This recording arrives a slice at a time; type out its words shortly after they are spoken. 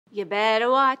You better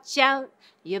watch out.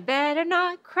 You better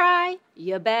not cry.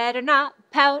 You better not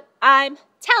pout. I'm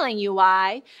telling you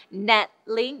why.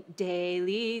 Netlink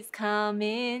Daily's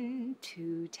coming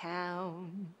to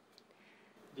town.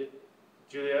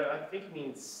 Julia, I think you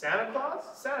mean Santa Claus?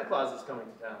 Santa Claus is coming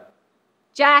to town.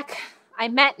 Jack, I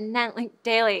meant Netlink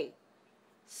Daily.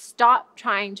 Stop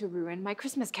trying to ruin my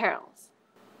Christmas carols.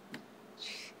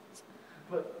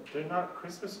 But they're not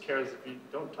Christmas carols if you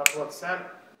don't talk about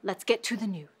Santa. Let's get to the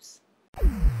news.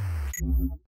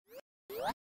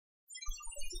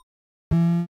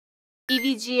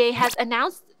 EVGA has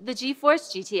announced the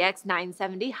GeForce GTX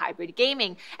 970 hybrid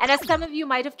gaming, and as some of you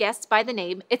might have guessed by the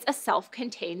name, it's a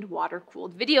self-contained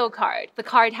water-cooled video card. The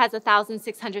card has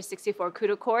 1,664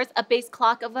 CUDA cores, a base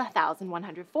clock of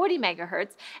 1,140 MHz,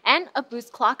 and a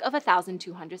boost clock of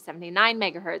 1,279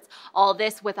 MHz. All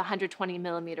this with a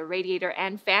 120mm radiator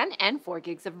and fan and 4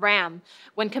 gigs of RAM.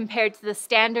 When compared to the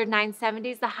standard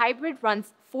 970s, the hybrid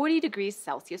runs 40 degrees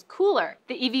Celsius cooler.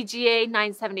 The EVGA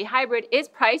 970 hybrid is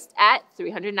priced at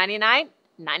 $399.99.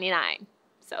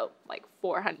 So like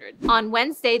 $400. On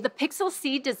Wednesday, the Pixel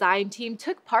C design team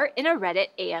took part in a Reddit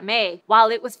AMA. While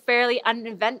it was fairly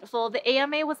uneventful, the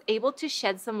AMA was able to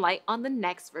shed some light on the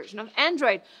next version of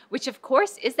Android, which of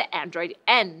course is the Android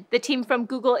N. The team from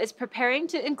Google is preparing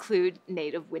to include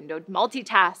native windowed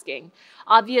multitasking.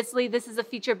 Obviously, this is a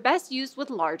feature best used with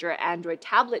larger Android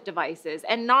tablet devices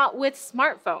and not with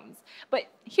smartphones. But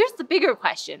here's the bigger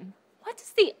question. What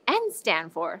does the N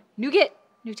stand for? Nougat?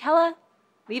 Nutella?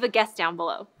 Leave a guess down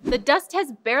below. The dust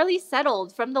has barely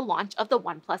settled from the launch of the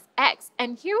Oneplus X,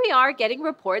 and here we are getting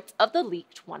reports of the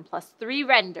leaked OnePlus 3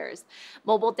 renders.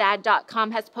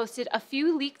 MobileDad.com has posted a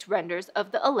few leaked renders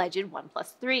of the alleged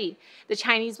OnePlus 3. The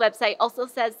Chinese website also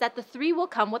says that the 3 will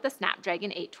come with a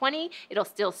Snapdragon 820, it'll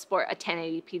still sport a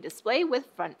 1080p display with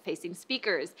front-facing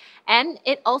speakers, and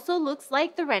it also looks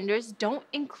like the renders don't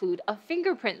include a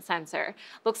fingerprint sensor.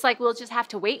 Looks like we'll just have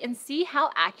to wait and see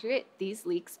how accurate these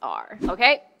leaks are.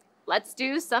 Okay? Let's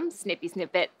do some snippy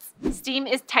snippets. Steam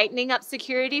is tightening up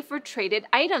security for traded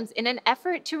items in an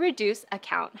effort to reduce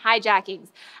account hijackings.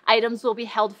 Items will be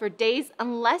held for days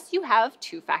unless you have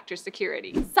two-factor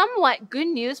security. Somewhat good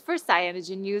news for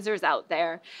Cyanogen users out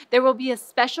there. There will be a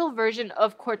special version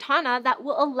of Cortana that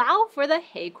will allow for the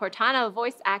Hey Cortana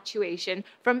voice actuation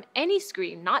from any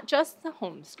screen, not just the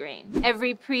home screen.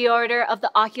 Every pre-order of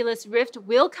the Oculus Rift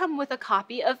will come with a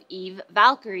copy of Eve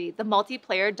Valkyrie, the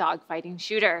multiplayer dogfighting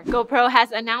shooter. GoPro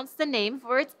has announced the name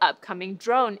for its upcoming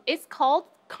drone. It's called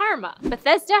Karma.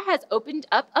 Bethesda has opened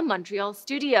up a Montreal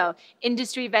studio.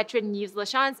 Industry veteran Yves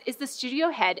Lachance is the studio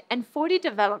head, and 40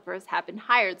 developers have been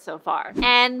hired so far.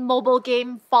 And mobile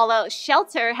game Fallout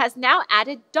Shelter has now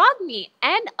added dog meat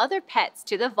and other pets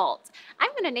to the vault.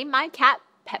 I'm gonna name my cat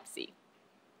Pepsi,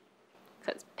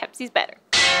 because Pepsi's better.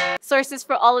 Sources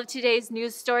for all of today's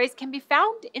news stories can be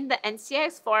found in the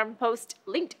NCIX forum post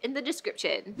linked in the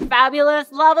description.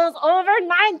 Fabulous levels over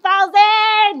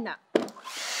 9,000!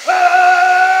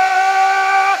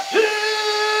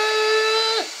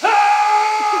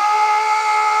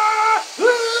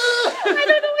 I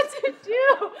don't know what to do.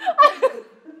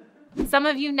 Some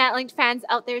of you Netlink fans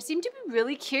out there seem to be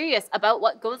really curious about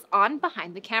what goes on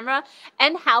behind the camera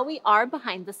and how we are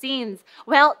behind the scenes.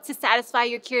 Well, to satisfy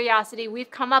your curiosity,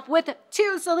 we've come up with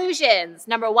 2 solutions.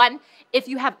 Number 1, if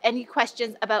you have any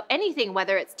questions about anything,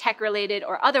 whether it's tech related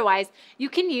or otherwise, you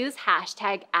can use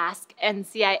hashtag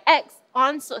AskNCIX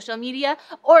on social media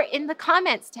or in the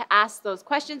comments to ask those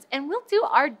questions, and we'll do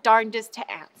our darndest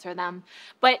to answer them.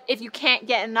 But if you can't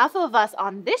get enough of us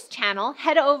on this channel,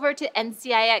 head over to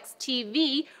NCIX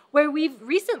TV, where we've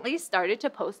recently started to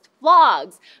post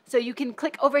vlogs. So you can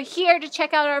click over here to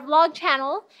check out our vlog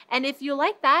channel, and if you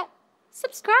like that,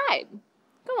 subscribe.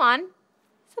 Go on,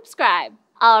 subscribe.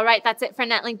 All right, that's it for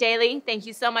Netlink Daily. Thank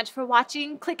you so much for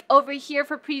watching. Click over here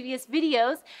for previous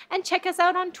videos and check us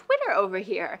out on Twitter over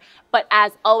here. But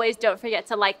as always, don't forget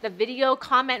to like the video,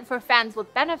 comment for fans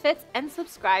with benefits, and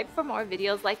subscribe for more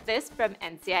videos like this from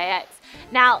NCIX.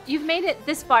 Now, you've made it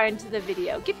this far into the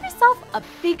video. Give yourself a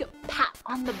big pat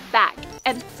on the back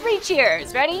and 3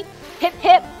 cheers. Ready? Hip,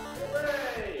 hip.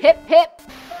 Hooray! Hip, hip.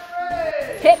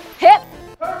 Hooray! Hip, hip.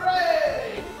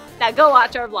 Hooray! Now go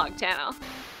watch our vlog channel.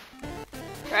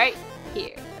 Right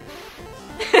here.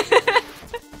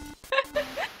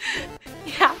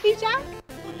 You happy, Jack?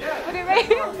 Well, yeah. Okay, right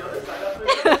here. On the other side, that's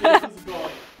where the business is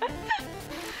going.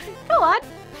 Go on,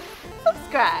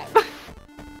 subscribe.